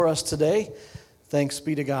For us today. Thanks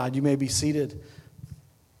be to God. You may be seated.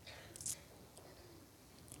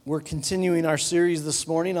 We're continuing our series this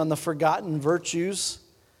morning on the forgotten virtues.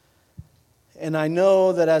 And I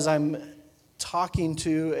know that as I'm talking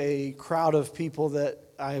to a crowd of people that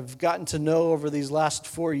I've gotten to know over these last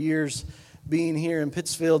 4 years being here in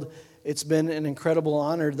Pittsfield, it's been an incredible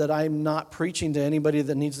honor that I'm not preaching to anybody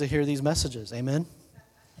that needs to hear these messages. Amen?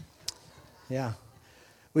 Yeah.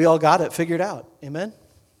 We all got it figured out. Amen?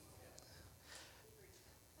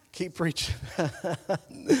 Keep preaching.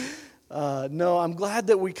 No, I'm glad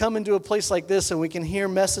that we come into a place like this and we can hear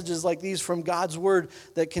messages like these from God's Word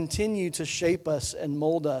that continue to shape us and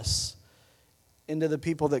mold us into the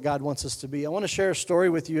people that God wants us to be. I want to share a story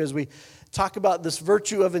with you as we talk about this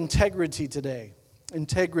virtue of integrity today.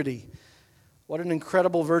 Integrity. What an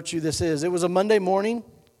incredible virtue this is. It was a Monday morning,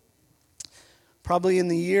 probably in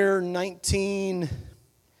the year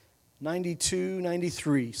 1992,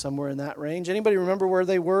 93, somewhere in that range. Anybody remember where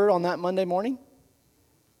they were on that Monday morning?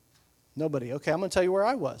 Nobody. Okay, I'm going to tell you where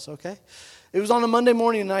I was, okay? It was on a Monday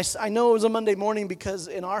morning, and I know it was a Monday morning because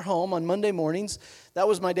in our home on Monday mornings, that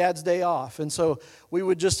was my dad's day off. And so we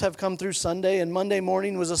would just have come through Sunday, and Monday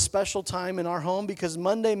morning was a special time in our home because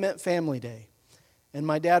Monday meant family day. And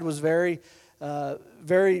my dad was very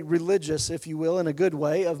religious, if you will, in a good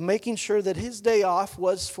way, of making sure that his day off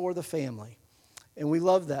was for the family. And we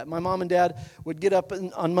loved that. My mom and dad would get up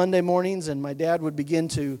on Monday mornings, and my dad would begin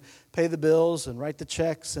to pay the bills and write the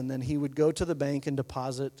checks, and then he would go to the bank and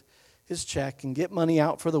deposit his check and get money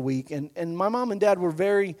out for the week. And my mom and dad were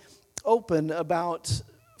very open about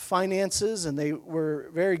finances, and they were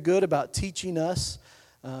very good about teaching us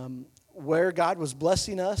where God was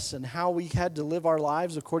blessing us and how we had to live our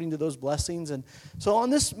lives according to those blessings. And so on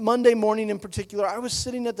this Monday morning in particular, I was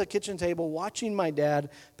sitting at the kitchen table watching my dad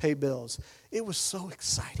pay bills. It was so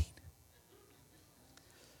exciting.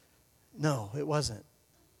 No, it wasn't.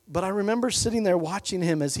 But I remember sitting there watching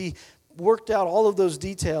him as he worked out all of those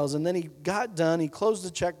details, and then he got done. He closed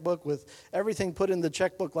the checkbook with everything put in the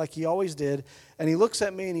checkbook like he always did, and he looks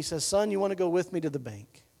at me and he says, "Son, you want to go with me to the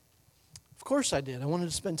bank?" Of course I did. I wanted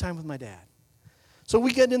to spend time with my dad. So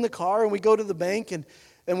we get in the car and we go to the bank, and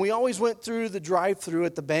we always went through the drive-thru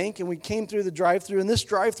at the bank, and we came through the drive-thru, and this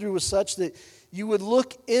drive-thru was such that you would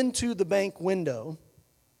look into the bank window.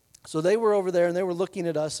 So they were over there, and they were looking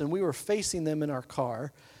at us, and we were facing them in our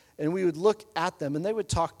car, and we would look at them, and they would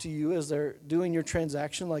talk to you as they're doing your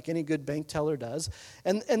transaction like any good bank teller does,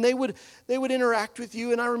 and they would interact with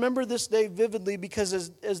you. And I remember this day vividly because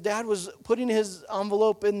as Dad was putting his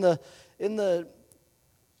envelope in the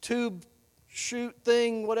tube chute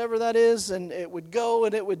thing, whatever that is, and it would go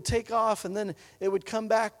and it would take off, and then it would come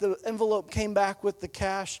back. The envelope came back with the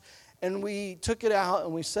cash, and we took it out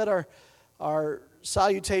and we said our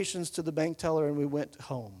salutations to the bank teller, and we went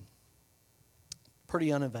home.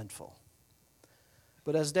 Pretty uneventful.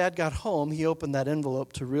 But as Dad got home, he opened that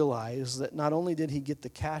envelope to realize that not only did he get the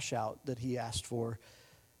cash out that he asked for,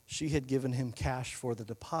 she had given him cash for the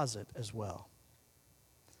deposit as well.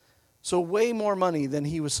 So way more money than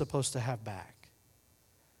he was supposed to have back.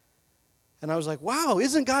 And I was like, wow,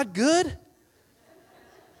 isn't God good?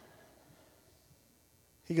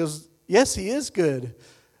 He goes, yes, he is good,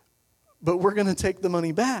 but we're going to take the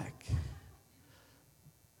money back.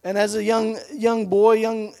 And as a young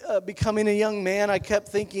boy, becoming a young man, I kept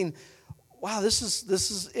thinking, wow, this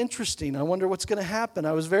is interesting. I wonder what's going to happen.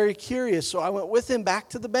 I was very curious, so I went with him back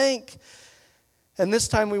to the bank. And this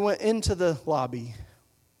time we went into the lobby,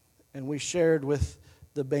 and we shared with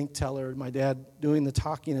the bank teller, my dad doing the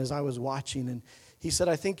talking as I was watching. And he said,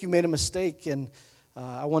 I think you made a mistake, and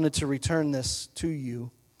I wanted to return this to you.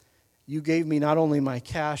 You gave me not only my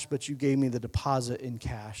cash, but you gave me the deposit in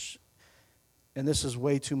cash. And this is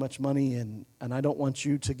way too much money, and I don't want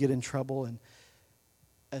you to get in trouble. And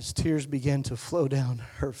as tears began to flow down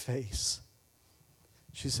her face,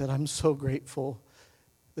 she said, I'm so grateful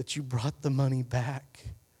that you brought the money back,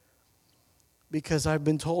 because I've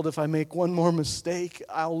been told if I make one more mistake,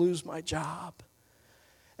 I'll lose my job.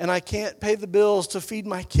 And I can't pay the bills to feed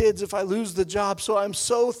my kids if I lose the job. So I'm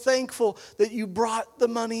so thankful that you brought the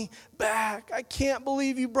money back. I can't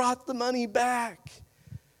believe you brought the money back.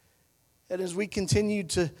 And as we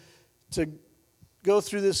continued to go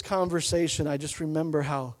through this conversation, I just remember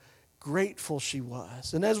how grateful she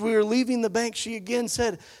was. And as we were leaving the bank, she again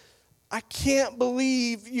said, I can't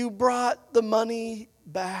believe you brought the money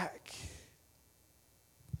back.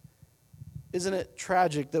 Isn't it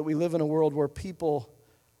tragic that we live in a world where people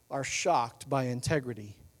are shocked by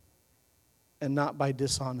integrity and not by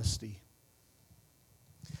dishonesty?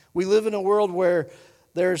 We live in a world where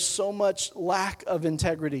there's so much lack of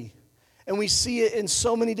integrity. And we see it in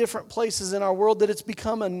so many different places in our world that it's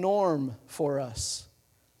become a norm for us.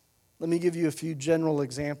 Let me give you a few general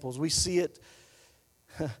examples. We see it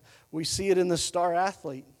in the star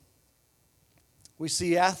athlete. We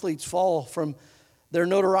see athletes fall from their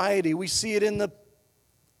notoriety. We see it in the,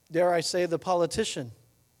 dare I say, the politician.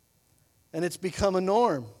 And it's become a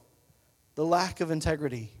norm, the lack of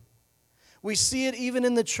integrity. We see it even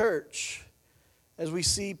in the church as we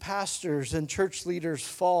see pastors and church leaders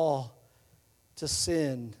fall to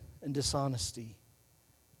sin and dishonesty.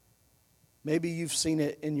 Maybe you've seen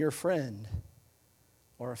it in your friend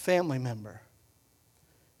or a family member.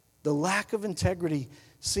 The lack of integrity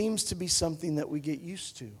seems to be something that we get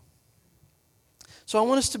used to. So I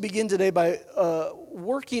want us to begin today by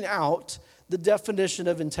working out the definition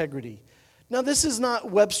of integrity. Now, this is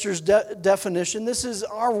not Webster's definition. This is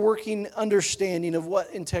our working understanding of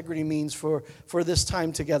what integrity means for this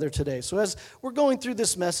time together today. So as we're going through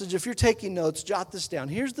this message, if you're taking notes, jot this down.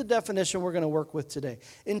 Here's the definition we're going to work with today.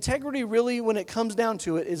 Integrity really, when it comes down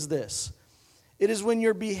to it, is this. It is when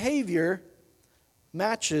your behavior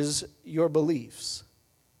matches your beliefs.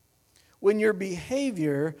 When your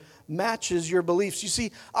behavior matches your beliefs. You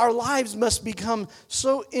see, our lives must become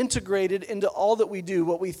so integrated into all that we do,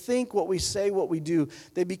 what we think, what we say, what we do.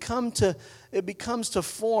 It becomes to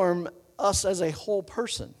form us as a whole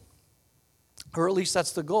person. Or at least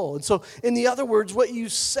that's the goal. And so, in the other words, what you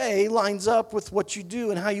say lines up with what you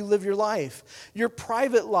do and how you live your life. Your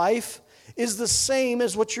private life is the same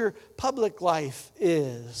as what your public life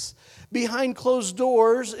is. Behind closed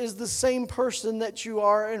doors is the same person that you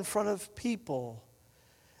are in front of people.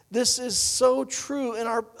 This is so true in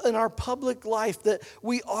our public life, that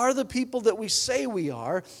we are the people that we say we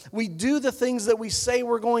are. We do the things that we say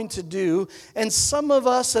we're going to do. And some of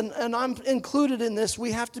us, and I'm included in this,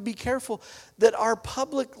 we have to be careful that our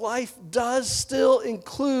public life does still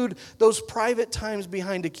include those private times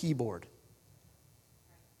behind a keyboard.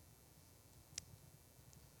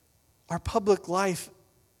 Our public life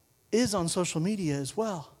is on social media as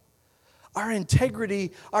well. Our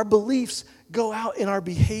integrity, our beliefs go out in our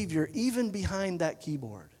behavior, even behind that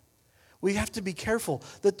keyboard. We have to be careful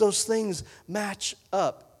that those things match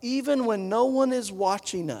up. Even when no one is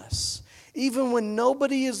watching us, even when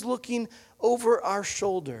nobody is looking over our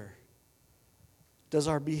shoulder, does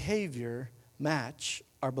our behavior match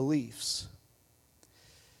our beliefs?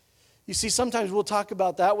 You see, sometimes we'll talk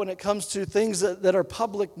about that when it comes to things that are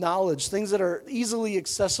public knowledge, things that are easily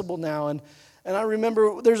accessible now. And I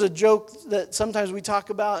remember there's a joke that sometimes we talk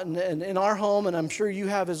about and in our home, and I'm sure you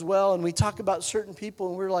have as well, and we talk about certain people,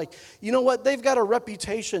 and we're like, you know what, they've got a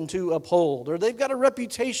reputation to uphold, or they've got a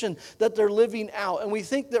reputation that they're living out, and we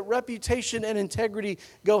think that reputation and integrity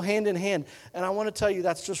go hand in hand, and I want to tell you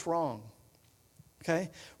that's just wrong,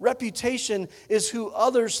 okay? Reputation is who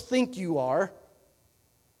others think you are.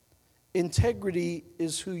 Integrity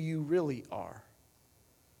is who you really are.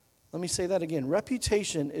 Let me say that again.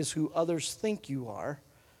 Reputation is who others think you are.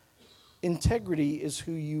 Integrity is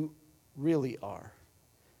who you really are.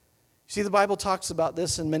 See, the Bible talks about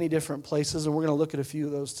this in many different places, and we're going to look at a few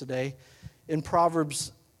of those today. In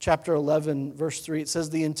Proverbs chapter 11, verse 3, it says,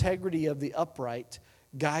 "The integrity of the upright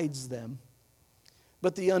guides them,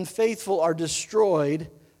 but the unfaithful are destroyed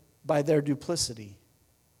by their duplicity."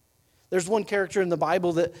 There's one character in the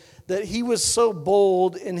Bible that he was so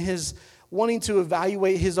bold in his wanting to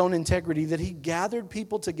evaluate his own integrity that he gathered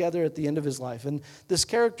people together at the end of his life. And this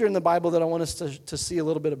character in the Bible that I want us to see a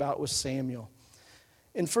little bit about was Samuel.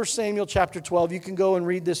 In 1 Samuel chapter 12, you can go and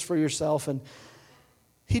read this for yourself. And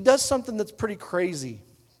he does something that's pretty crazy.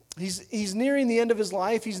 He's nearing the end of his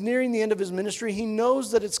life. He's nearing the end of his ministry. He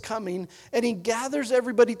knows that it's coming, and he gathers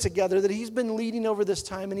everybody together that he's been leading over this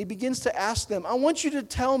time, and he begins to ask them, I want you to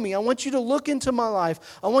tell me, I want you to look into my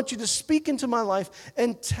life, I want you to speak into my life,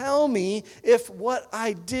 and tell me if what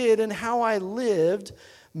I did and how I lived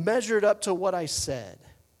measured up to what I said.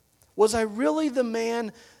 Was I really the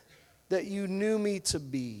man that you knew me to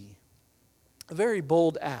be? A very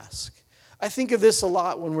bold ask. I think of this a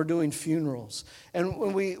lot when we're doing funerals and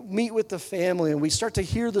when we meet with the family and we start to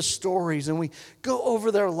hear the stories and we go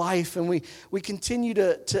over their life and we continue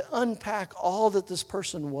to unpack all that this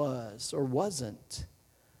person was or wasn't.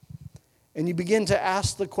 And you begin to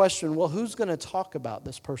ask the question, well, who's going to talk about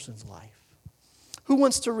this person's life? Who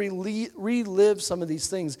wants to relive some of these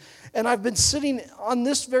things? And I've been sitting on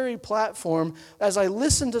this very platform as I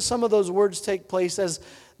listen to some of those words take place, as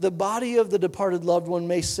the body of the departed loved one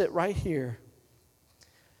may sit right here.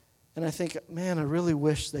 And I think, man, I really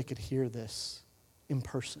wish they could hear this in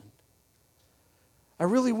person. I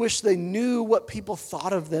really wish they knew what people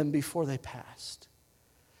thought of them before they passed.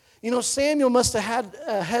 You know, Samuel must have had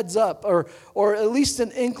a heads up or at least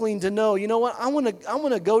an inkling to know, you know what, I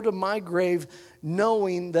want to go to my grave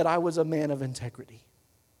knowing that I was a man of integrity.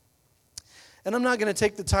 And I'm not going to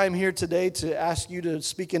take the time here today to ask you to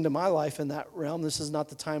speak into my life in that realm. This is not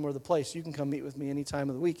the time or the place. You can come meet with me any time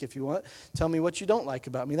of the week if you want. Tell me what you don't like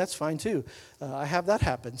about me. That's fine too. I have that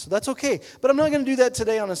happen, so that's okay. But I'm not going to do that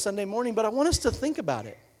today on a Sunday morning, but I want us to think about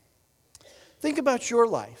it. Think about your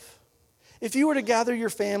life. If you were to gather your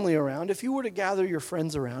family around, if you were to gather your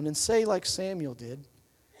friends around and say like Samuel did,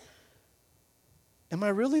 am I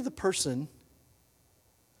really the person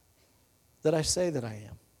that I say that I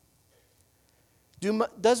am?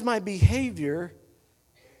 Does my behavior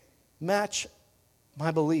match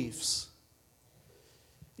my beliefs?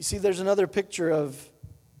 You see, there's another picture of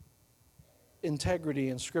integrity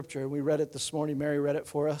in Scripture. We read it this morning. Mary read it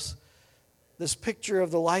for us. This picture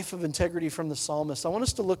of the life of integrity from the psalmist. I want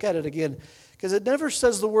us to look at it again because it never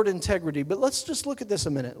says the word integrity, but let's just look at this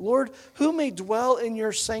a minute. Lord, who may dwell in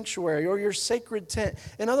your sanctuary or your sacred tent?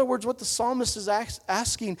 In other words, what the psalmist is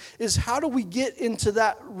asking is, how do we get into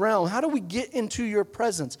that realm? How do we get into your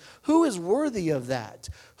presence? Who is worthy of that?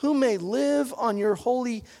 Who may live on your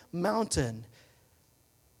holy mountain?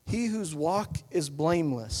 He whose walk is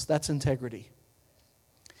blameless, that's integrity.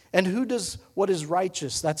 And who does what is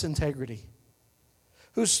righteous, that's integrity.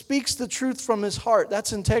 Who speaks the truth from his heart,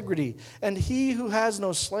 that's integrity. And he who has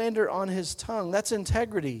no slander on his tongue, that's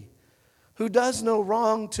integrity. Who does no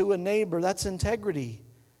wrong to a neighbor, that's integrity.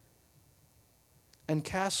 And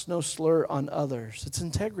casts no slur on others, it's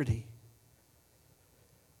integrity.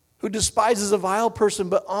 Who despises a vile person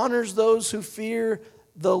but honors those who fear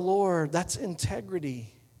the Lord, that's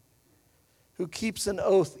integrity. Who keeps an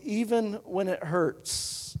oath even when it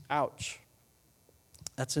hurts, ouch,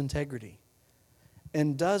 that's integrity.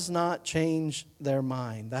 And does not change their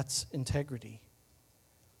mind. That's integrity.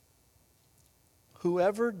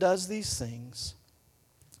 Whoever does these things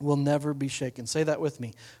will never be shaken. Say that with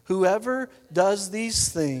me. Whoever does these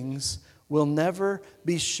things will never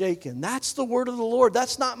be shaken. That's the word of the Lord.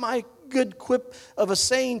 That's not my good quip of a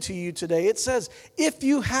saying to you today. It says, if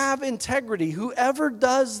you have integrity, whoever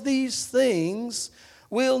does these things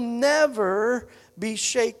will never be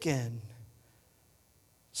shaken.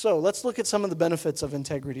 So let's look at some of the benefits of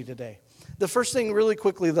integrity today. The first thing really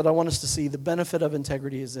quickly that I want us to see, the benefit of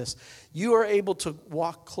integrity is this. You are able to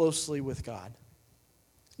walk closely with God.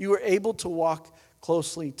 You are able to walk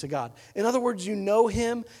closely to God. In other words, you know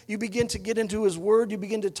Him. You begin to get into His Word. You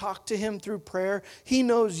begin to talk to Him through prayer. He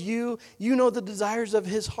knows you. You know the desires of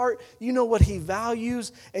His heart. You know what He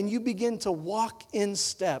values. And you begin to walk in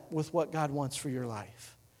step with what God wants for your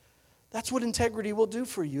life. That's what integrity will do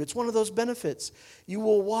for you. It's one of those benefits. You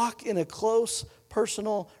will walk in a close,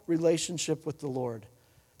 personal relationship with the Lord.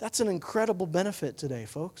 That's an incredible benefit today,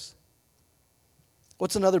 folks.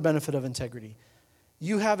 What's another benefit of integrity?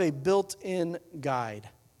 You have a built-in guide.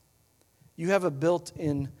 You have a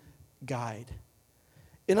built-in guide.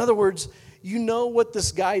 In other words, you know what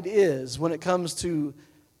this guide is when it comes to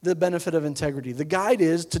the benefit of integrity. The guide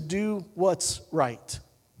is to do what's right.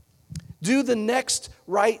 Do the next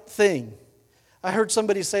right thing. I heard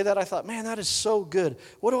somebody say that. I thought, man, that is so good.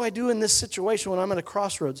 What do I do in this situation when I'm at a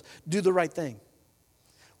crossroads? Do the right thing.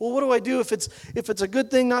 Well, what do I do if it's a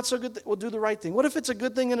good thing, not so good? Well, do the right thing. What if it's a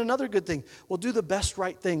good thing and another good thing? Well, do the best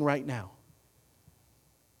right thing right now.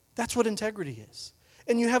 That's what integrity is.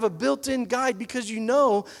 And you have a built-in guide because you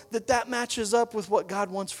know that matches up with what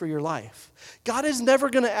God wants for your life. God is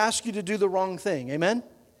never going to ask you to do the wrong thing. Amen?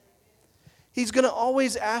 He's going to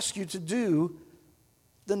always ask you to do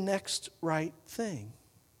the next right thing.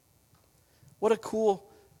 What a cool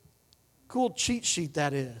cheat sheet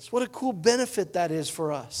that is. What a cool benefit that is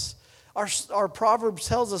for us. Our Proverbs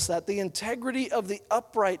tells us that the integrity of the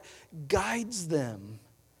upright guides them.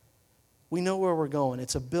 We know where we're going.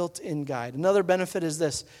 It's a built-in guide. Another benefit is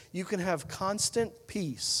this. You can have constant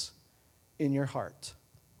peace in your heart.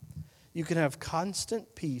 You can have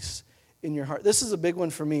constant peace in your heart. This is a big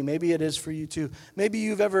one for me. Maybe it is for you too. Maybe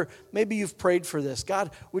you've prayed for this.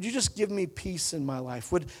 God, would you just give me peace in my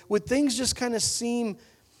life? Would things just kind of seem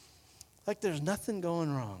like there's nothing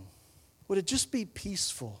going wrong? Would it just be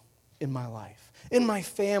peaceful in my life? In my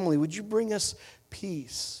family, would you bring us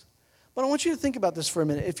peace? But I want you to think about this for a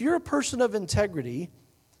minute. If you're a person of integrity,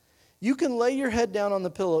 you can lay your head down on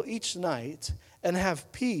the pillow each night and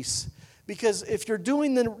have peace. Because if you're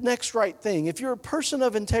doing the next right thing, if you're a person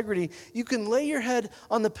of integrity, you can lay your head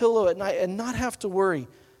on the pillow at night and not have to worry.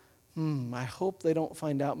 I hope they don't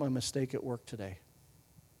find out my mistake at work today.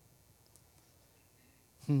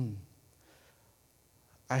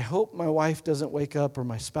 I hope my wife doesn't wake up or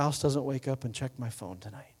my spouse doesn't wake up and check my phone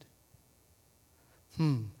tonight.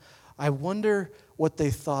 I wonder what they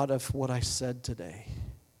thought of what I said today.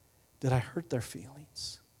 Did I hurt their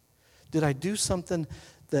feelings? Did I do something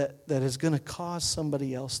that is going to cause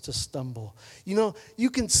somebody else to stumble? You know, you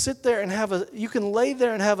can sit there and you can lay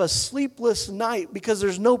there and have a sleepless night because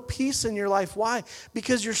there's no peace in your life. Why?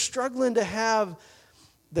 Because you're struggling to have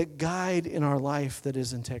the guide in our life that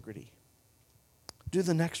is integrity. Do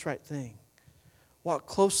the next right thing. Walk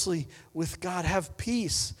closely with God. Have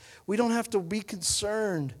peace. We don't have to be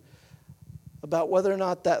concerned about whether or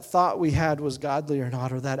not that thought we had was godly or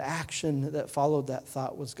not, or that action that followed that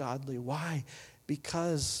thought was godly. Why?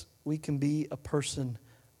 Because we can be a person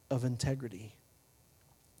of integrity.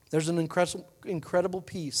 There's an incredible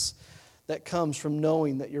peace that comes from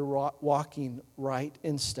knowing that you're walking right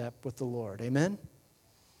in step with the Lord. Amen?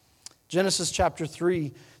 Genesis chapter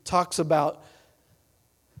 3 talks about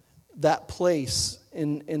that place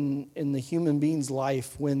in the human being's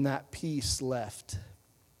life when that peace left.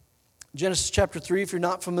 Genesis chapter 3, if you're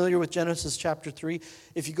not familiar with Genesis chapter 3,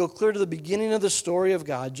 if you go clear to the beginning of the story of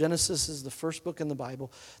God, Genesis is the first book in the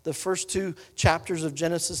Bible. The first 2 chapters of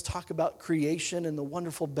Genesis talk about creation and the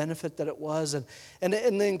wonderful benefit that it was and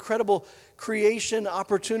the incredible creation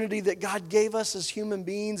opportunity that God gave us as human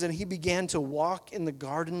beings. And He began to walk in the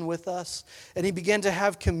garden with us, and He began to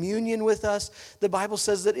have communion with us. The Bible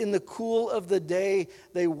says that in the cool of the day,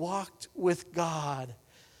 they walked with God.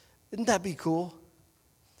 Wouldn't that be cool?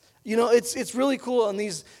 You know, it's really cool on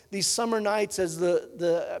these summer nights as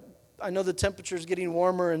I know the temperature is getting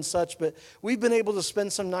warmer and such, but we've been able to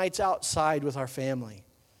spend some nights outside with our family.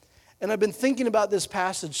 And I've been thinking about this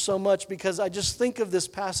passage so much because I just think of this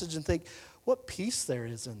passage and think, what peace there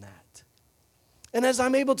is in that. And as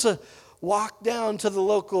I'm able to walk down to the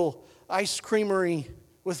local ice creamery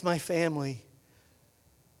with my family,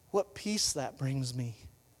 what peace that brings me.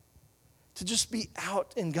 To just be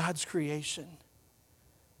out in God's creation.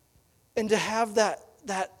 And to have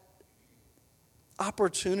that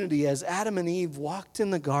opportunity as Adam and Eve walked in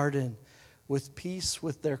the garden with peace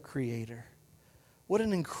with their Creator. What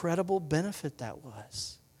an incredible benefit that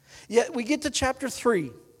was. Yet we get to chapter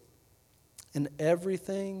 3, and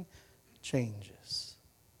everything changes.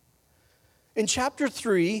 In chapter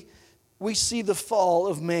 3, we see the fall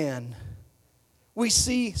of man. We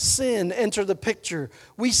see sin enter the picture.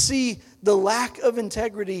 We see the lack of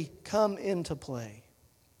integrity come into play.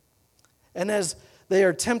 And as they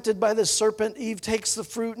are tempted by the serpent, Eve takes the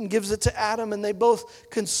fruit and gives it to Adam, and they both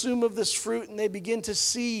consume of this fruit, and they begin to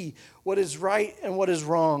see what is right and what is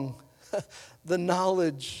wrong. The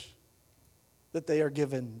knowledge that they are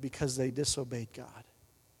given because they disobeyed God.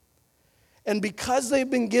 And because they've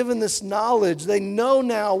been given this knowledge, they know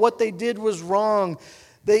now what they did was wrong.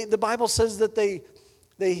 The Bible says that they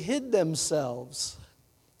hid themselves.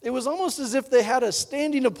 It was almost as if they had a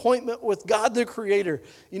standing appointment with God the Creator.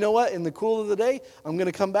 You know what? In the cool of the day, I'm going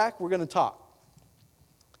to come back. We're going to talk.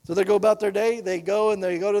 So they go about their day. They go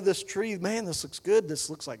to this tree. Man, this looks good. This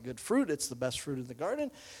looks like good fruit. It's the best fruit in the garden.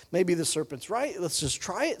 Maybe the serpent's right. Let's just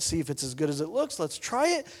try it. See if it's as good as it looks. Let's try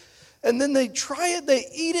it. And then they try it. They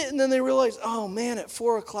eat it. And then they realize, oh, man, at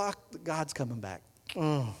 4 o'clock, God's coming back.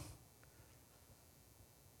 And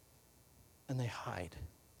they hide.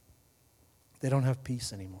 They don't have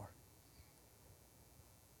peace anymore.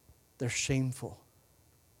 They're shameful.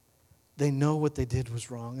 They know what they did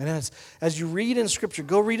was wrong. And as you read in Scripture,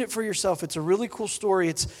 go read it for yourself. It's a really cool story.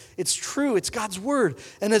 It's true. It's God's Word.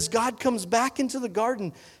 And as God comes back into the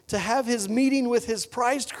garden to have His meeting with His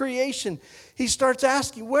prized creation, He starts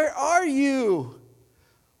asking, where are you?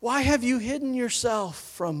 Why have you hidden yourself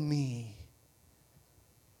from me?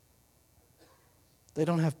 They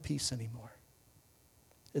don't have peace anymore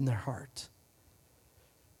in their heart.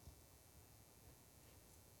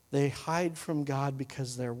 They hide from God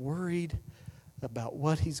because they're worried about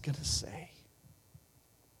what He's going to say.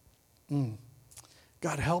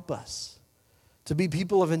 God, help us to be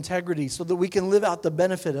people of integrity so that we can live out the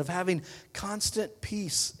benefit of having constant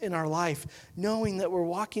peace in our life, knowing that we're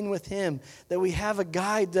walking with Him, that we have a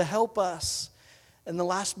guide to help us. And the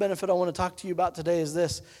last benefit I want to talk to you about today is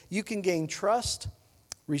this. You can gain trust,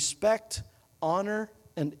 respect, honor,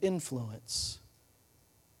 and influence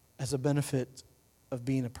as a benefit of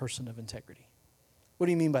being a person of integrity. What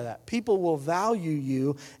do you mean by that? People will value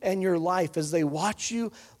you and your life as they watch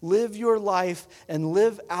you live your life and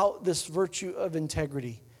live out this virtue of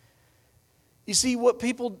integrity. You see, what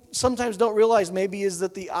people sometimes don't realize maybe is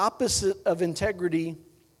that the opposite of integrity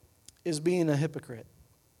is being a hypocrite.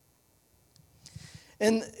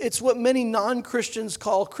 And it's what many non-Christians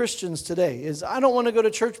call Christians today, is I don't want to go to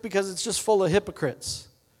church because it's just full of hypocrites.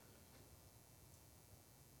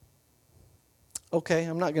 Okay,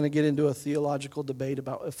 I'm not going to get into a theological debate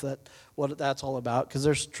about what that's all about, because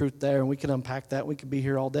there's truth there, and we can unpack that. We could be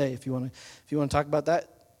here all day. If you want to talk about that,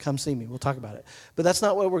 come see me. We'll talk about it. But that's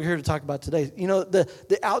not what we're here to talk about today. You know,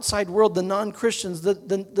 the outside world, the non-Christians,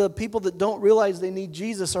 the people that don't realize they need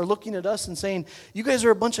Jesus are looking at us and saying, you guys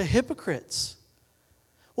are a bunch of hypocrites.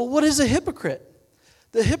 Well, what is a hypocrite?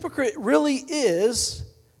 The hypocrite really is,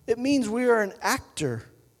 it means we are an actor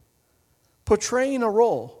portraying a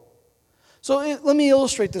role. So let me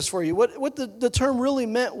illustrate this for you. What the term really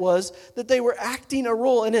meant was that they were acting a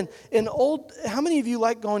role. And how many of you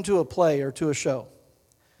like going to a play or to a show?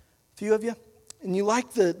 A few of you? And you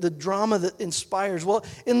like the drama that inspires. Well,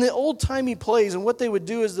 in the old-timey plays, and what they would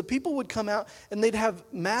do is the people would come out and they'd have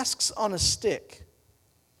masks on a stick.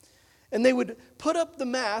 And they would put up the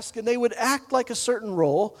mask and they would act like a certain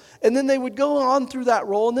role. And then they would go on through that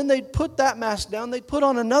role. And then they'd put that mask down. They'd put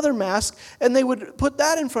on another mask. And they would put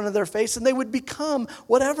that in front of their face. And they would become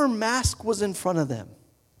whatever mask was in front of them.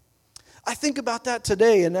 I think about that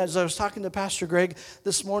today. And as I was talking to Pastor Greg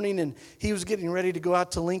this morning, and he was getting ready to go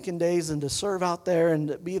out to Lincoln Days and to serve out there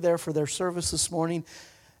and be there for their service this morning.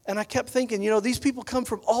 And I kept thinking, these people come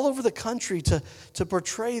from all over the country to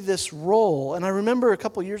portray this role. And I remember a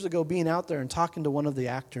couple years ago being out there and talking to one of the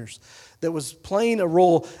actors that was playing a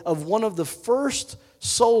role of one of the first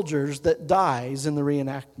soldiers that dies in the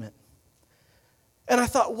reenactment. And I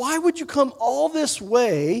thought, why would you come all this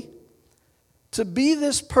way to be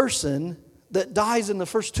this person that dies in the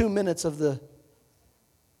first 2 minutes of the...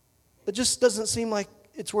 It just doesn't seem like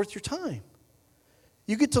it's worth your time.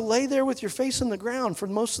 You get to lay there with your face in the ground for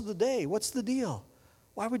most of the day. What's the deal?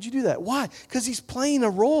 Why would you do that? Why? Because he's playing a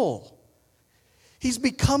role. He's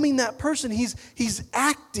becoming that person. He's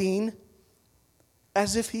acting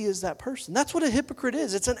as if he is that person. That's what a hypocrite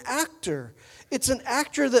is. It's an actor. It's an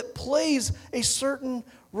actor that plays a certain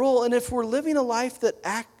role. And if we're living a life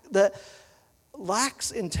that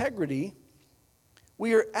lacks integrity,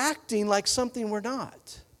 we are acting like something we're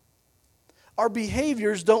not. Our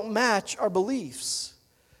behaviors don't match our beliefs.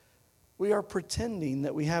 We are pretending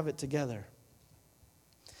that we have it together.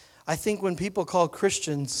 I think when people call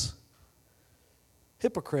Christians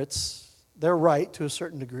hypocrites, they're right to a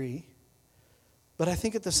certain degree. But I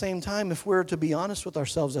think at the same time, if we're to be honest with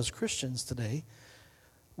ourselves as Christians today,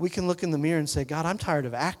 we can look in the mirror and say, God, I'm tired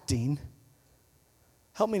of acting.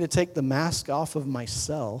 Help me to take the mask off of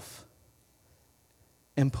myself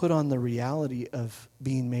and put on the reality of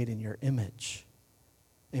being made in your image.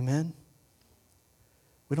 Amen?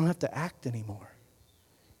 We don't have to act anymore.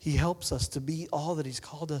 He helps us to be all that he's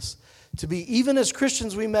called us to be. Even as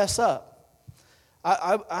Christians, we mess up.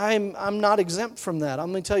 I'm not exempt from that.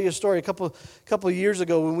 I'm going to tell you a story. A couple of years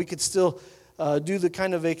ago, when we could still do the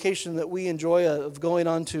kind of vacation that we enjoy of going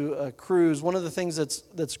on to a cruise. One of the things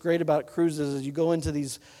that's great about cruises is you go into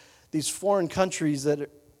these foreign countries that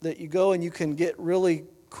you go and you can get really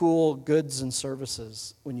cool goods and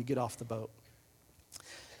services when you get off the boat.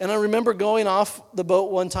 And I remember going off the boat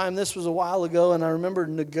one time, this was a while ago, and I remember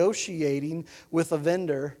negotiating with a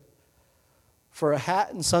vendor for a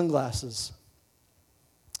hat and sunglasses.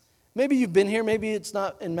 Maybe you've been here, maybe it's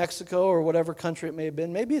not in Mexico or whatever country it may have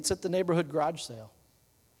been. Maybe it's at the neighborhood garage sale.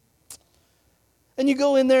 And you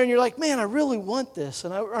go in there and you're like, man, I really want this.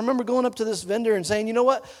 And I remember going up to this vendor and saying, you know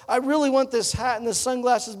what? I really want this hat and this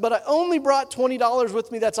sunglasses, but I only brought $20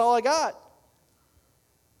 with me. That's all I got.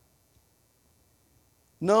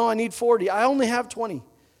 No, I need 40. I only have 20.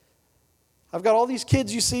 I've got all these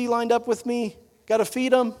kids you see lined up with me. Got to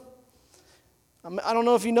feed them. I don't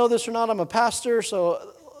know if you know this or not. I'm a pastor,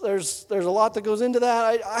 so there's a lot that goes into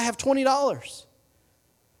that. I have $20.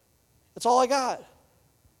 That's all I got.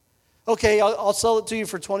 Okay, I'll sell it to you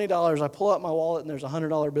for $20. I pull out my wallet, and there's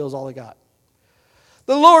 $100 bills, all I got.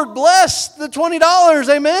 The Lord bless the $20,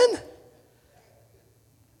 amen?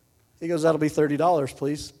 He goes, that'll be $30,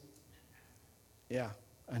 please. Yeah,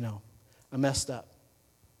 I know. I messed up.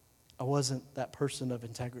 I wasn't that person of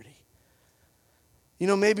integrity. You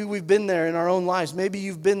know, maybe we've been there in our own lives. Maybe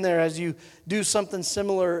you've been there as you do something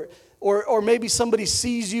similar. Or maybe somebody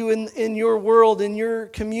sees you in your world, in your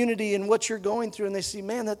community, and what you're going through, and they see,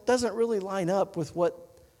 man, that doesn't really line up with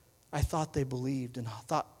what I thought they believed and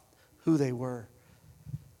thought who they were.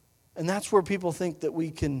 And that's where people think that we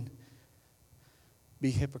can be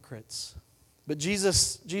hypocrites. But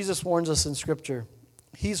Jesus warns us in Scripture.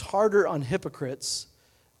 He's harder on hypocrites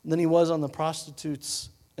than he was on the prostitutes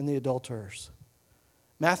and the adulterers.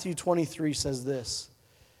 Matthew 23 says this.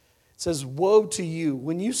 It says, woe to you.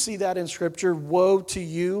 When you see that in Scripture, woe to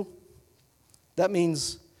you, that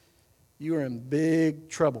means you are in big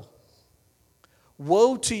trouble.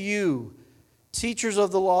 Woe to you, teachers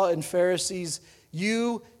of the law and Pharisees,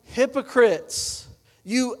 You hypocrites,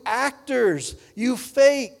 you actors, you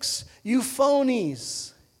fakes, you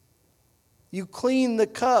phonies. You clean the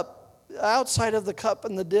cup, outside of the cup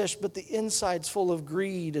and the dish, but the inside's full of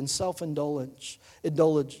greed and self-indulgence.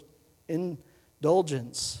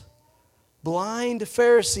 Blind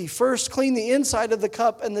Pharisee, first clean the inside of the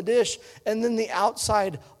cup and the dish, and then the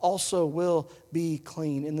outside also will be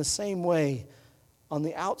clean. In the same way, on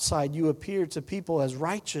the outside you appear to people as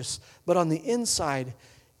righteous, but on the inside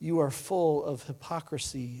you are full of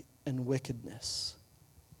hypocrisy and wickedness.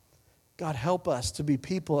 God, help us to be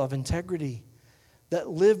people of integrity that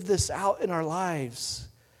live this out in our lives.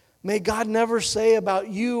 May God never say about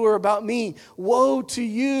you or about me, woe to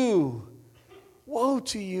you, woe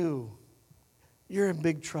to you. You're in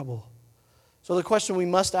big trouble. So the question we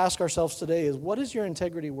must ask ourselves today is, what is your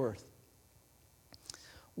integrity worth?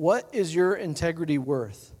 What is your integrity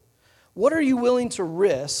worth? What are you willing to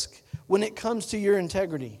risk when it comes to your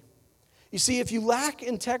integrity? You see, if you lack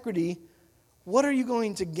integrity, what are you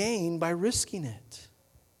going to gain by risking it?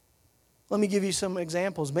 Let me give you some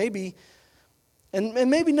examples. Maybe, and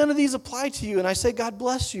maybe none of these apply to you, and I say God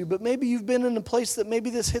bless you, but maybe you've been in a place that maybe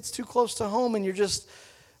this hits too close to home and you're just,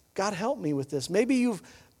 God help me with this. Maybe you've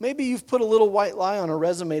put a little white lie on a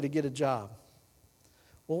resume to get a job.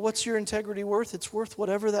 Well, what's your integrity worth? It's worth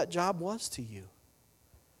whatever that job was to you.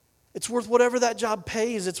 It's worth whatever that job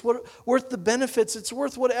pays. It's worth the benefits. It's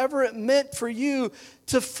worth whatever it meant for you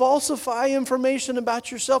to falsify information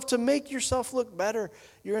about yourself, to make yourself look better.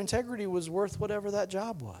 Your integrity was worth whatever that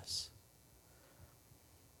job was.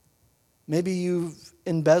 Maybe you've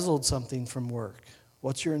embezzled something from work.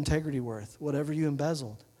 What's your integrity worth? Whatever you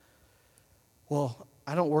embezzled. Well,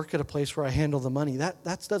 I don't work at a place where I handle the money.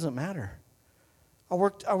 That doesn't matter. I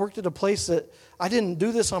worked at a place that I didn't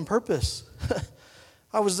do this on purpose.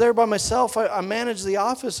 I was there by myself. I managed the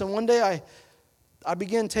office, and one day I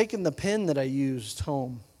began taking the pen that I used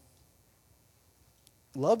home.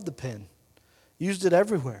 Loved the pen. Used it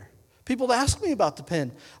everywhere. People would ask me about the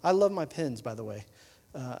pen. I love my pens, by the way.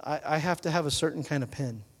 I have to have a certain kind of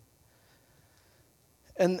pen.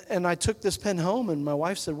 And I took this pen home, and my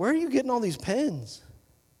wife said, "Where are you getting all these pens?"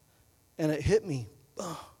 And it hit me.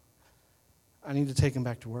 Oh, I need to take them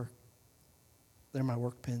back to work. They're my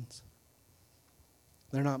work pens.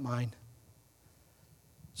 They're not mine.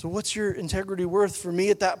 So what's your integrity worth? For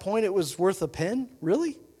me at that point, it was worth a pen?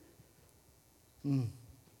 Really?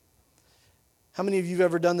 How many of you have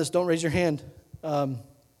ever done this? Don't raise your hand.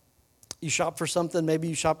 You shop for something. Maybe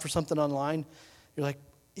you shop for something online. You're like,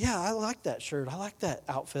 yeah, I like that shirt. I like that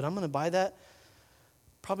outfit. I'm going to buy that.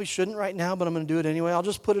 Probably shouldn't right now, but I'm going to do it anyway. I'll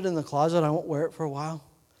just put it in the closet. I won't wear it for a while.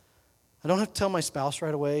 I don't have to tell my spouse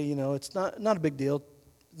right away. You know, it's not a big deal.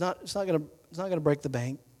 It's not going to break the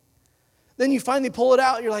bank. Then you finally pull it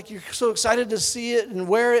out. You're so excited to see it and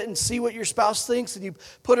wear it and see what your spouse thinks, and you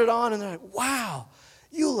put it on, and they're like, "Wow,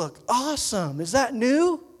 you look awesome. Is that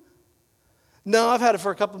new?" No, I've had it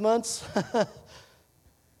for a couple months.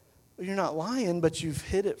 You're not lying, but you've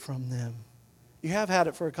hid it from them. You have had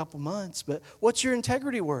it for a couple months, but what's your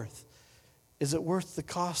integrity worth? Is it worth the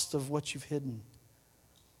cost of what you've hidden?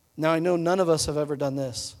 Now, I know none of us have ever done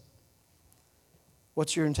this.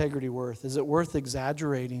 What's your integrity worth? Is it worth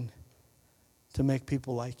exaggerating to make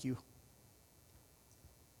people like you?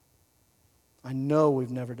 I know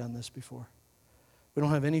we've never done this before. We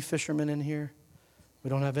don't have any fishermen in here. We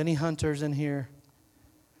don't have any hunters in here.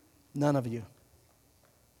 None of you.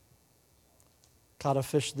 Caught a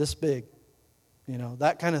fish this big. You know,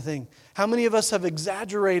 that kind of thing. How many of us have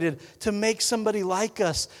exaggerated to make somebody like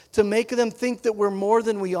us, to make them think that we're more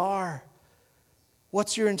than we are?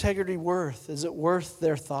 What's your integrity worth? Is it worth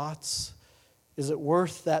their thoughts? Is it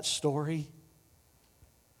worth that story?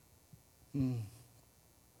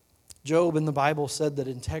 Job in the Bible said that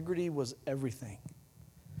integrity was everything.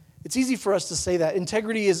 It's easy for us to say that.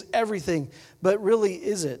 Integrity is everything, but really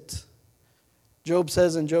is it? Job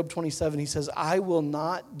says in Job 27, he says, "I will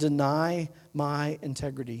not deny my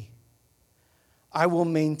integrity. I will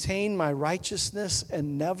maintain my righteousness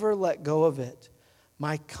and never let go of it.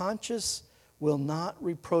 My conscience will not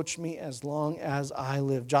reproach me as long as I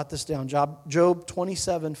live." Jot this down. Job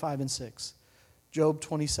 27, 5 and 6. Job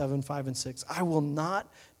 27, 5 and 6. I will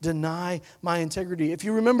not deny my integrity. If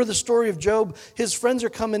you remember the story of Job, his friends are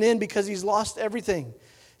coming in because he's lost everything.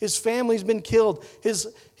 His family's been killed. His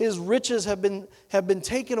riches have been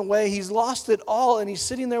taken away. He's lost it all, and he's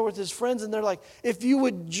sitting there with his friends, and they're like, "If you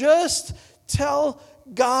would just tell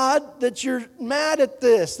God that you're mad at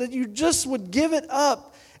this, that you just would give it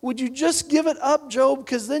up. Would you just give it up, Job?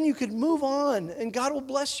 Because then you could move on, and God will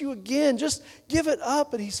bless you again. Just give it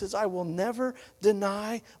up." And he says, "I will never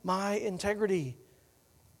deny my integrity."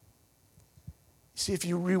 See, if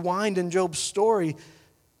you rewind in Job's story,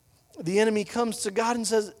 the enemy comes to God and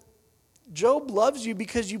says, Job loves you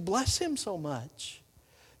because you bless him so much.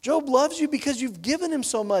 Job loves you because you've given him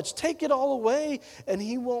so much. Take it all away and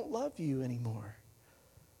he won't love you anymore.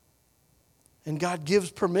 And God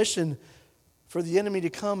gives permission for the enemy to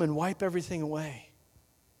come and wipe everything away.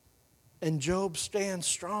 And Job stands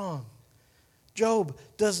strong. Job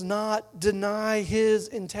does not deny his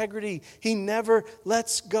integrity. He never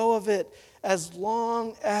lets go of it as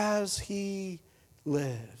long as he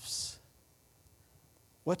lives.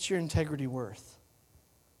 What's your integrity worth?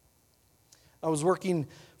 I was working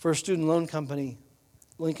for a student loan company,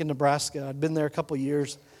 Lincoln, Nebraska. I'd been there a couple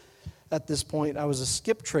years at this point. I was a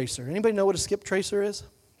skip tracer. Anybody know what a skip tracer is?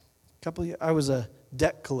 I was a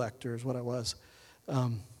debt collector is what I was.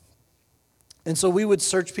 And so we would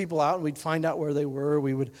search people out and we'd find out where they were.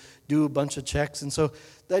 We would do a bunch of checks. And so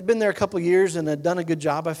I'd been there a couple years and I'd done a good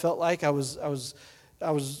job, I felt like. I was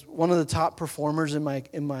one of the top performers in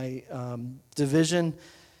my division.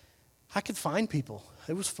 I could find people.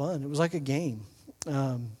 It was fun. It was like a game.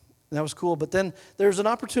 That was cool. But then there was an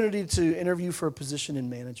opportunity to interview for a position in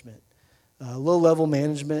management. Low-level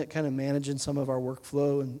management, kind of managing some of our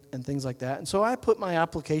workflow and things like that. And so I put my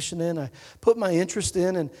application in. I put my interest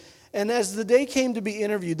in. And as the day came to be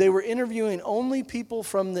interviewed, they were interviewing only people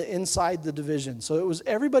from the inside the division. So it was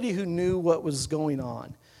everybody who knew what was going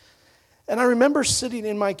on. And I remember sitting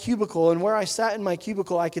in my cubicle, and where I sat in my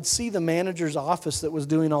cubicle, I could see the manager's office that was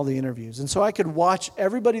doing all the interviews. And so I could watch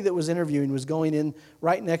everybody that was interviewing was going in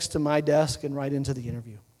right next to my desk and right into the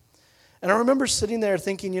interview. And I remember sitting there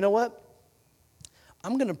thinking, you know what?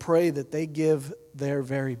 I'm going to pray that they give their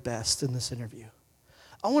very best in this interview.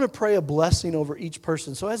 I want to pray a blessing over each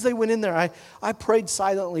person. So as they went in there, I prayed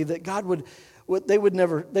silently that God they would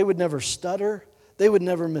never stutter, they would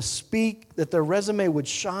never misspeak, that their resume would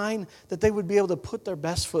shine, that they would be able to put their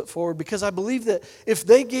best foot forward. Because I believe that if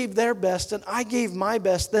they gave their best and I gave my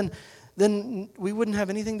best, then we wouldn't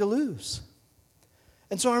have anything to lose.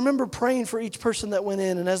 And so I remember praying for each person that went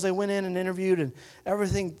in, and as they went in and interviewed, and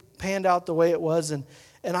everything panned out the way it was, and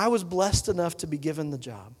I was blessed enough to be given the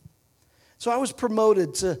job. So I was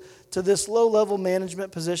promoted to this low-level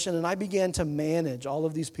management position, and I began to manage all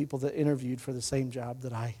of these people that interviewed for the same job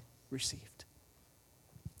that I received.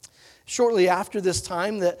 Shortly after this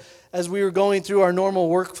time, that as we were going through our normal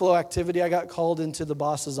workflow activity, I got called into the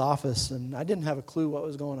boss's office, and I didn't have a clue what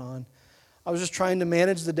was going on. I was just trying to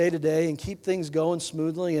manage the day-to-day and keep things going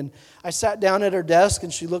smoothly, and I sat down at her desk,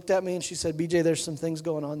 and she looked at me, and she said, BJ, there's some things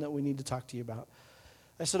going on that we need to talk to you about.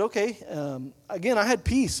 I said, okay. Again, I had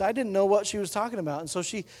peace. I didn't know what she was talking about. And so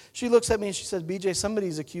she looks at me and she said, BJ,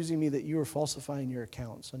 somebody's accusing me that you are falsifying your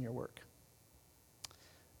accounts on your work.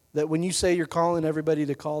 That when you say you're calling everybody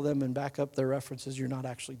to call them and back up their references, you're not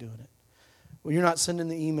actually doing it. Well, you're not sending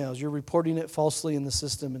the emails. You're reporting it falsely in the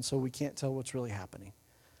system, and so we can't tell what's really happening.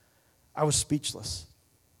 I was speechless.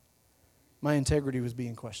 My integrity was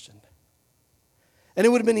being questioned. And it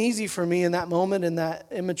would have been easy for me in that moment, in that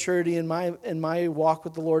immaturity in my walk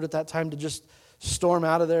with the Lord at that time, to just storm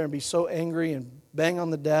out of there and be so angry and bang on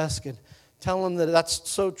the desk and tell him that that's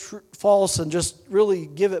so false and just really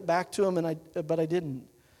give it back to him. But I didn't.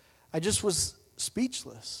 I just was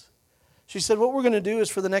speechless. She said, what we're going to do is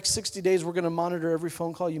for the next 60 days, we're going to monitor every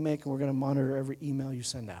phone call you make, and we're going to monitor every email you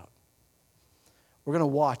send out. We're going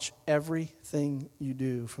to watch everything you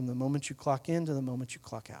do from the moment you clock in to the moment you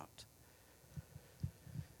clock out.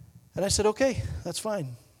 And I said, okay, that's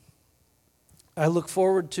fine. I look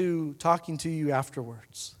forward to talking to you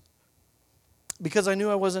afterwards. Because I knew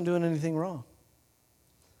I wasn't doing anything wrong.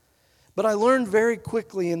 But I learned very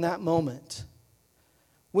quickly in that moment,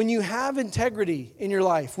 when you have integrity in your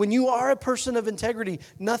life, when you are a person of integrity,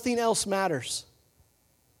 nothing else matters.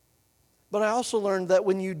 But I also learned that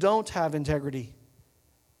when you don't have integrity,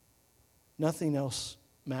 nothing else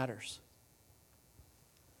matters.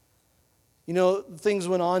 You know, things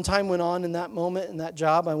went on, time went on in that moment, in that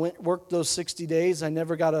job. I worked those 60 days. I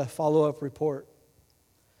never got a follow-up report.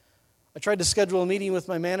 I tried to schedule a meeting with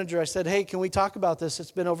my manager. I said, hey, can we talk about this?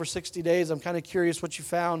 It's been over 60 days. I'm kind of curious what you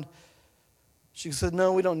found. She said,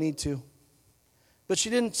 no, we don't need to. But she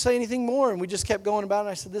didn't say anything more, and we just kept going about it.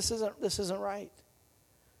 I said, this isn't right.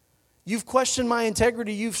 You've questioned my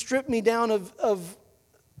integrity. You've stripped me down of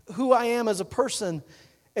who I am as a person,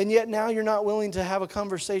 and yet now you're not willing to have a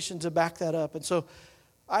conversation to back that up. And so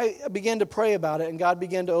I began to pray about it, and God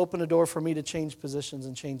began to open a door for me to change positions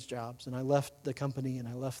and change jobs. And I left the company, and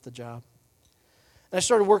I left the job. And I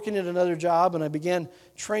started working at another job, and I began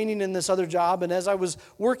training in this other job. And as I was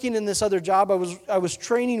working in this other job, I was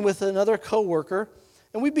training with another coworker,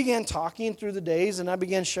 And we began talking through the days, and I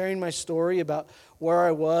began sharing my story about where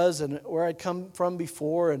I was and where I'd come from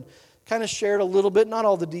before, and kind of shared a little bit, not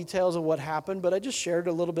all the details of what happened, but I just shared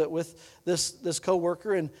a little bit with this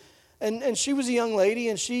coworker. And she was a young lady,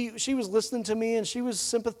 and she was listening to me, and she was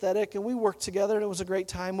sympathetic, and we worked together, and it was a great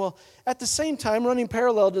time. Well, at the same time, running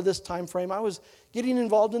parallel to this time frame, I was getting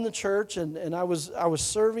involved in the church, and I was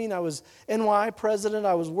serving. I was NY president.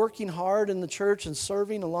 I was working hard in the church and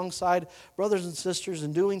serving alongside brothers and sisters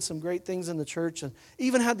and doing some great things in the church, and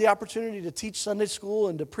even had the opportunity to teach Sunday school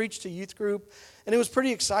and to preach to youth group, and it was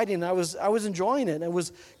pretty exciting. I was enjoying it,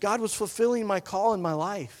 and God was fulfilling my call in my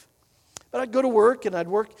life. But I'd go to work, and I'd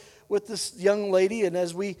work with this young lady, and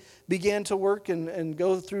as we began to work and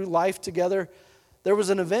go through life together, there was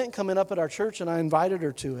an event coming up at our church, and I invited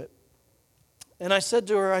her to it. And I said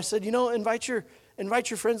to her, invite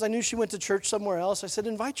your friends. I knew she went to church somewhere else. I said,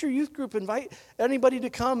 invite your youth group, invite anybody to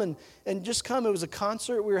come, and just come. It was a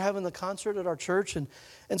concert. We were having the concert at our church, and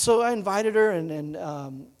so I invited her,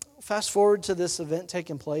 and fast forward to this event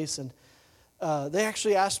taking place, and they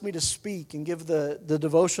actually asked me to speak and give the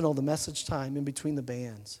devotional, the message time in between the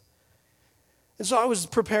bands. And so I was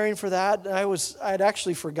preparing for that, and I had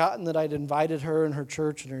actually forgotten that I'd invited her and her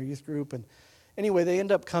church and her youth group. And anyway, they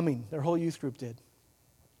ended up coming. Their whole youth group did.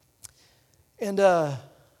 And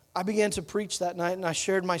I began to preach that night, and I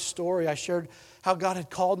shared my story. I shared how God had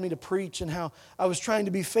called me to preach and how I was trying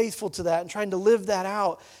to be faithful to that and trying to live that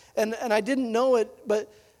out. And I didn't know it,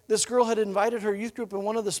 but this girl had invited her youth group, and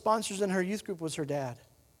one of the sponsors in her youth group was her dad.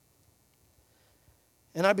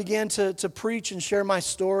 And I began to preach and share my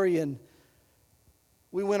story, and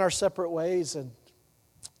we went our separate ways and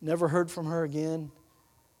never heard from her again.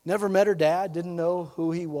 Never met her dad, didn't know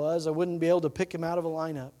who he was. I wouldn't be able to pick him out of a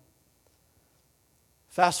lineup.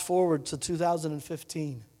 Fast forward to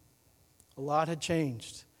 2015. A lot had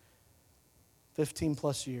changed. 15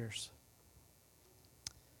 plus years.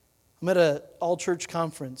 I'm at an all-church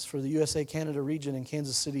conference for the USA-Canada region in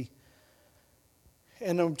Kansas City.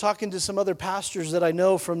 And I'm talking to some other pastors that I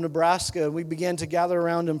know from Nebraska. We began to gather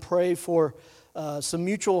around and pray for some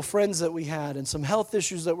mutual friends that we had and some health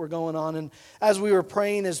issues that were going on. And as we were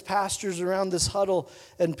praying as pastors around this huddle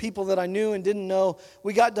and people that I knew and didn't know,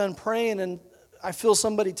 we got done praying, and I feel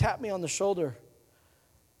somebody tap me on the shoulder.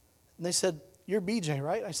 And they said, "You're BJ,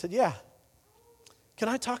 right?" I said, "Yeah." "Can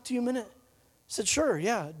I talk to you a minute?" I said, "Sure,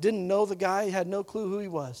 yeah." Didn't know the guy, had no clue who he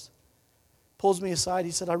was. Pulls me aside.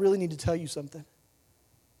 He said, "I really need to tell you something."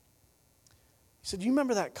 He said, "Do you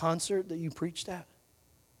remember that concert that you preached at?"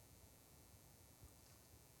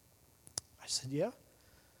 I said, "Yeah."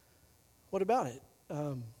 "What about it?"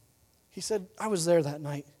 He said, "I was there that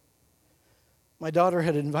night. My daughter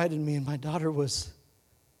had invited me, and my daughter was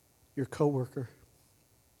your coworker.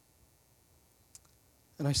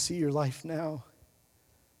 And I see your life now.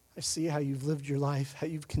 I see how you've lived your life, how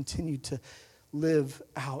you've continued to live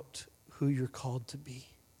out who you're called to be."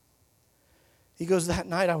 He goes, "That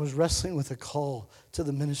night I was wrestling with a call to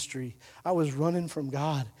the ministry. I was running from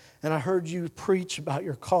God, and I heard you preach about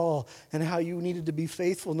your call and how you needed to be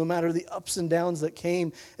faithful no matter the ups and downs that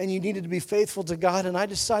came, and you needed to be faithful to God. And I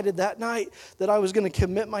decided that night that I was going to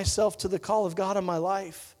commit myself to the call of God in my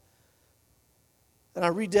life. And I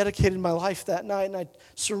rededicated my life that night, and I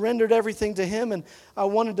surrendered everything to Him, and I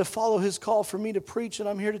wanted to follow His call for me to preach. And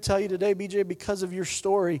I'm here to tell you today, BJ, because of your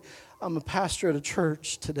story, I'm a pastor at a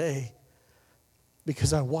church today.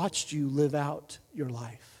 Because I watched you live out your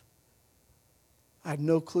life. I had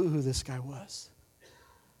no clue who this guy was.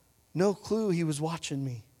 No clue he was watching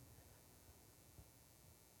me.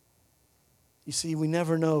 You see, we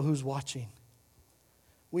never know who's watching.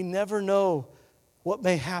 We never know what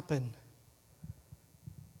may happen.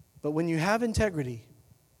 But when you have integrity,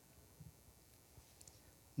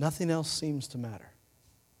 nothing else seems to matter.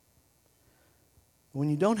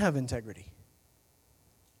 When you don't have integrity,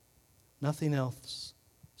 nothing else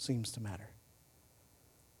seems to matter.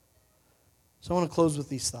 So I want to close with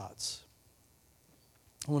these thoughts.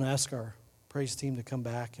 I want to ask our praise team to come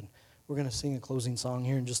back, and we're going to sing a closing song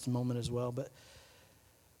here in just a moment as well. But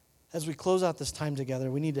as we close out this time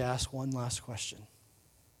together, we need to ask one last question.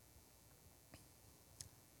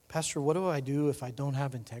 Pastor, what do I do if I don't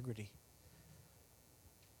have integrity?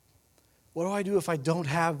 What do I do if I don't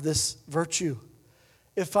have this virtue?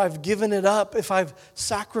 If I've given it up, if I've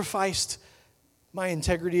sacrificed my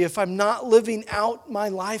integrity, if I'm not living out my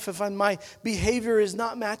life, if my behavior is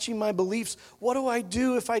not matching my beliefs, what do I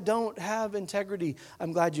do if I don't have integrity?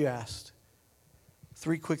 I'm glad you asked.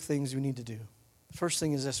 3 quick things we need to do. First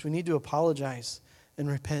thing is this: we need to apologize and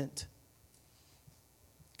repent.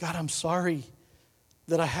 God, I'm sorry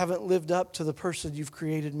that I haven't lived up to the person you've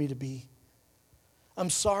created me to be. I'm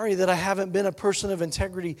sorry that I haven't been a person of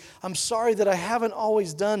integrity. I'm sorry that I haven't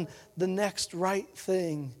always done the next right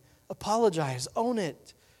thing. Apologize. Own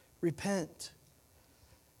it. Repent.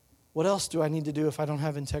 What else do I need to do if I don't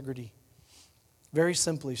have integrity? Very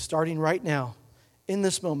simply, starting right now, in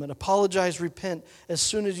this moment, apologize, repent. As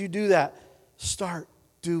soon as you do that, start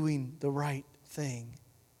doing the right thing.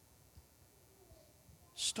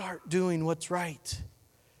 Start doing what's right.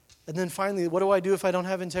 And then finally, what do I do if I don't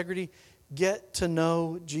have integrity? Get to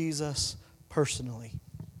know Jesus personally.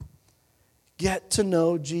 Get to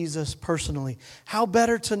know Jesus personally. How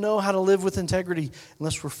better to know how to live with integrity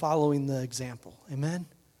unless we're following the example? Amen?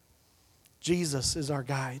 Jesus is our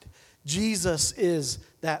guide. Jesus is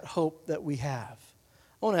that hope that we have.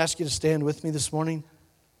 I want to ask you to stand with me this morning.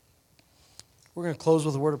 We're going to close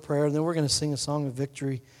with a word of prayer, and then we're going to sing a song of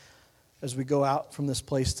victory as we go out from this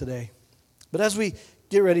place today. But as we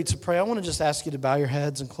get ready to pray, I want to just ask you to bow your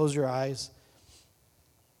heads and close your eyes.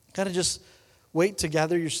 Kind of just wait to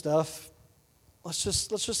gather your stuff. Let's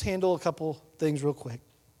just handle a couple things real quick.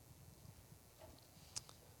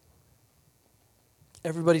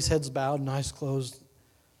 Everybody's heads bowed and eyes closed.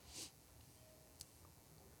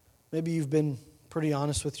 Maybe you've been pretty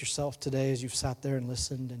honest with yourself today as you've sat there and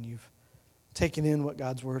listened and you've taken in what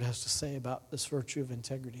God's Word has to say about this virtue of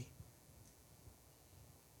integrity.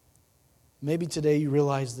 Maybe today you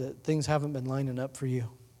realize that things haven't been lining up for you.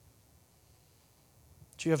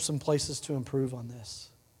 That you have some places to improve on this.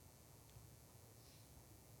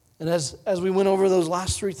 And as we went over those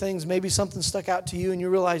last three things, maybe something stuck out to you and you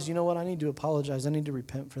realize, you know what, I need to apologize. I need to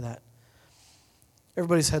repent for that.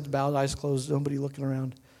 Everybody's heads bowed, eyes closed, nobody looking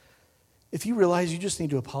around. If you realize you just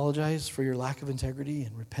need to apologize for your lack of integrity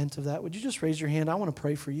and repent of that, would you just raise your hand? I want to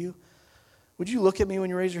pray for you. Would you look at me when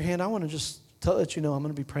you raise your hand? I want to just let you know I'm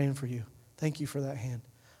going to be praying for you. Thank you for that hand.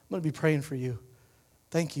 I'm going to be praying for you.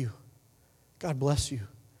 Thank you. God bless you.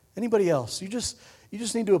 Anybody else? You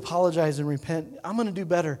just need to apologize and repent. I'm going to do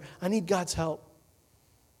better. I need God's help.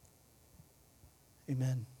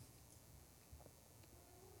 Amen.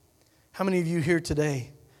 How many of you here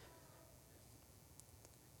today,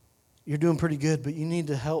 you're doing pretty good, but you need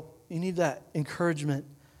to help. You need that encouragement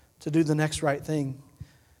to do the next right thing.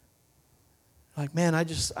 Like, man,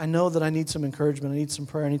 I know that I need some encouragement. I need some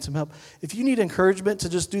prayer. I need some help. If you need encouragement to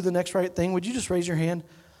just do the next right thing, would you just raise your hand?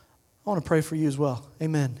 I want to pray for you as well.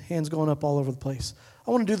 Amen. Hands going up all over the place. I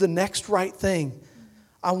want to do the next right thing.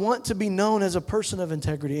 I want to be known as a person of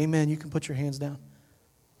integrity. Amen. You can put your hands down.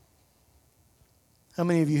 How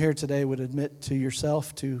many of you here today would admit to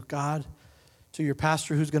yourself, to God, to your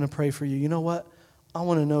pastor who's going to pray for you, you know what? I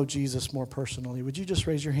want to know Jesus more personally. Would you just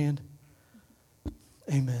raise your hand?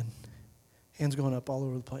 Amen. Hands going up all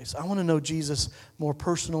over the place. I want to know Jesus more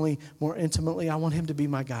personally, more intimately. I want him to be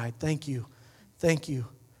my guide. Thank you. Thank you.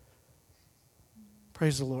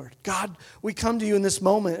 Praise the Lord. God, we come to you in this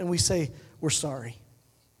moment and we say, we're sorry.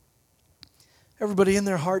 Everybody in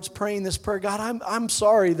their hearts praying this prayer, God, I'm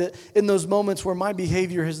sorry that in those moments where my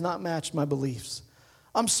behavior has not matched my beliefs.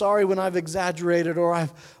 I'm sorry when I've exaggerated or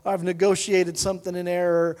I've negotiated something in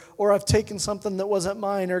error or I've taken something that wasn't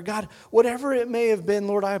mine or God, whatever it may have been,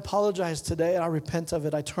 Lord, I apologize today. I repent of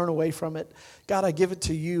it. I turn away from it. God, I give it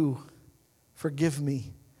to you. Forgive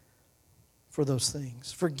me for those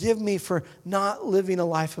things. Forgive me for not living a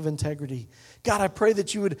life of integrity. God, I pray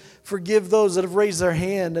that you would forgive those that have raised their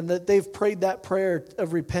hand and that they've prayed that prayer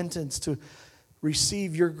of repentance to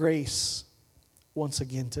receive your grace once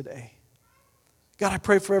again today. God, I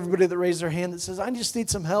pray for everybody that raised their hand that says, I just need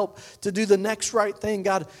some help to do the next right thing.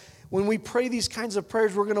 God, when we pray these kinds of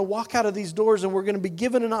prayers, we're going to walk out of these doors and we're going to be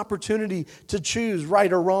given an opportunity to choose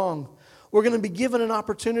right or wrong. We're going to be given an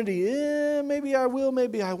opportunity, maybe I will,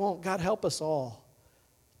 maybe I won't. God, help us all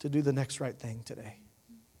to do the next right thing today.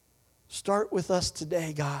 Start with us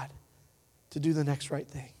today, God, to do the next right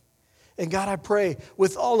thing. And God, I pray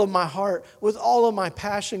with all of my heart, with all of my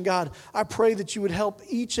passion, God, I pray that you would help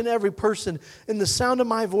each and every person in the sound of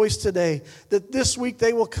my voice today, that this week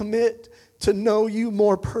they will commit to know you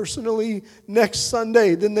more personally next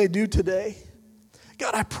Sunday than they do today.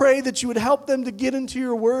 God, I pray that you would help them to get into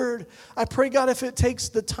your word. I pray, God, if it takes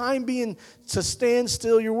the time being to stand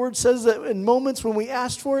still, your word says that in moments when we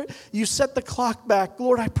asked for it, you set the clock back.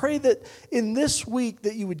 Lord, I pray that in this week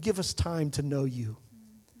that you would give us time to know you.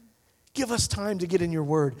 Give us time to get in your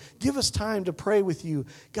word. Give us time to pray with you.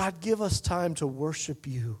 God, give us time to worship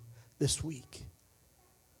you this week.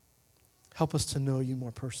 Help us to know you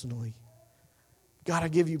more personally. God, I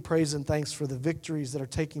give you praise and thanks for the victories that are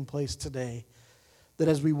taking place today. That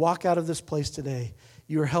as we walk out of this place today,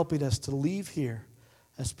 you are helping us to leave here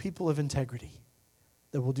as people of integrity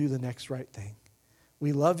that will do the next right thing.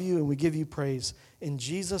 We love you and we give you praise. In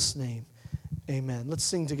Jesus' name, amen. Let's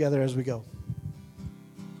sing together as we go.